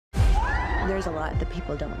There's a lot that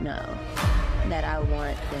people don't know that I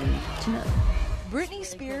want them to know. Britney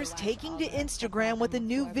Spears taking to Instagram with a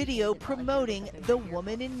new video promoting The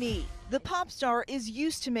Woman in Me. The pop star is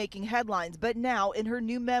used to making headlines, but now in her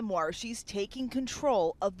new memoir, she's taking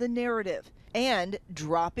control of the narrative and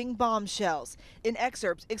dropping bombshells. In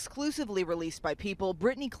excerpts exclusively released by People,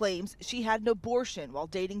 Britney claims she had an abortion while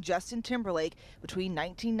dating Justin Timberlake between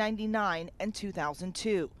 1999 and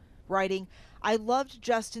 2002. Writing, "I loved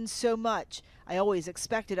Justin so much. I always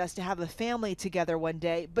expected us to have a family together one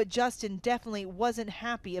day, but Justin definitely wasn't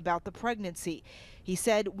happy about the pregnancy. He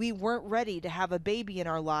said we weren't ready to have a baby in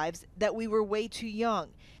our lives, that we were way too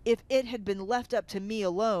young. If it had been left up to me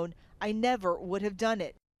alone, I never would have done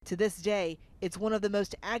it. To this day, it's one of the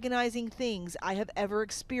most agonizing things I have ever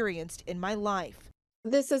experienced in my life."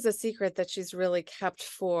 This is a secret that she's really kept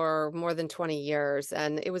for more than 20 years,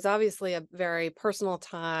 and it was obviously a very personal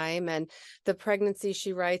time, and the pregnancy,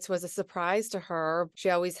 she writes, was a surprise to her. She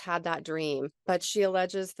always had that dream, but she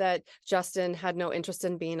alleges that Justin had no interest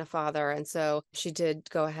in being a father, and so she did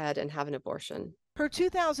go ahead and have an abortion. Her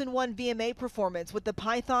 2001 VMA performance with the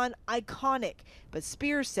Python, iconic, but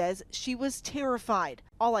Spears says she was terrified.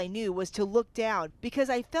 "All I knew was to look down because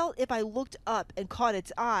I felt if I looked up and caught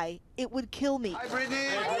its eye, it would kill me." Hi,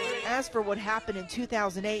 Britney. As for what happened in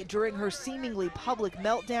 2008 during her seemingly public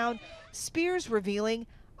meltdown, Spears revealing,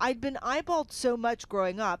 "I'd been eyeballed so much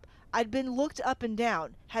growing up, I'd been looked up and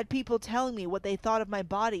down, had people telling me what they thought of my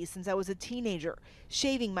body since I was a teenager.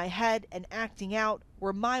 Shaving my head and acting out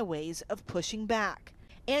were my ways of pushing back."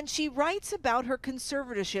 And she writes about her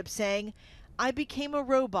conservatorship saying, "I became a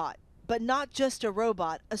robot, but not just a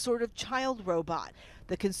robot, a sort of child robot.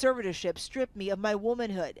 The conservatorship stripped me of my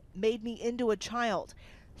womanhood, made me into a child.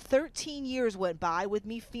 13 years went by with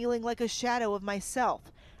me feeling like a shadow of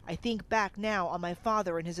myself. I think back now on my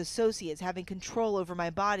father and his associates having control over my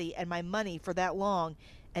body and my money for that long,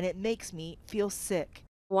 and it makes me feel sick."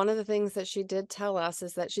 One of the things that she did tell us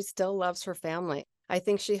is that she still loves her family. I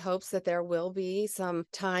think she hopes that there will be some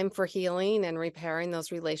time for healing and repairing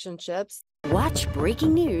those relationships. Watch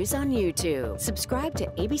breaking news on YouTube. Subscribe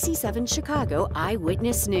to ABC7 Chicago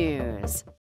Eyewitness News.